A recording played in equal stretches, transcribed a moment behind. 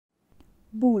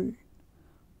Boule.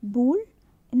 Boule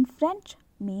in French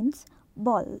means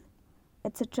ball.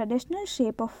 It's a traditional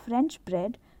shape of French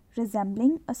bread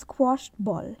resembling a squashed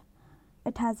ball.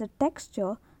 It has a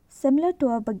texture similar to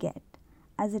a baguette,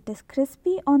 as it is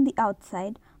crispy on the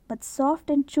outside but soft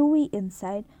and chewy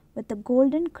inside with a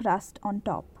golden crust on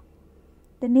top.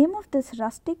 The name of this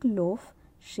rustic loaf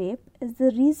shape is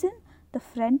the reason the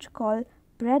French call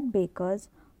bread bakers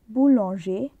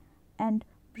boulanger and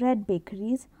bread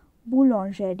bakeries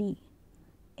boulangerie.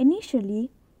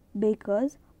 Initially,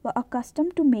 bakers were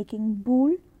accustomed to making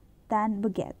boule than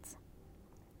baguettes.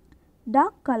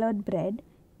 Dark colored bread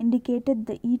indicated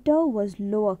the eater was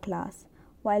lower class,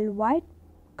 while white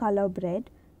color bread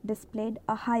displayed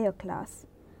a higher class.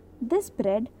 This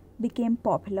bread became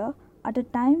popular at a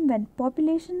time when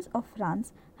populations of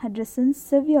France had risen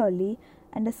severely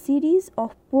and a series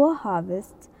of poor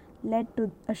harvests led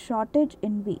to a shortage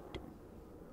in wheat.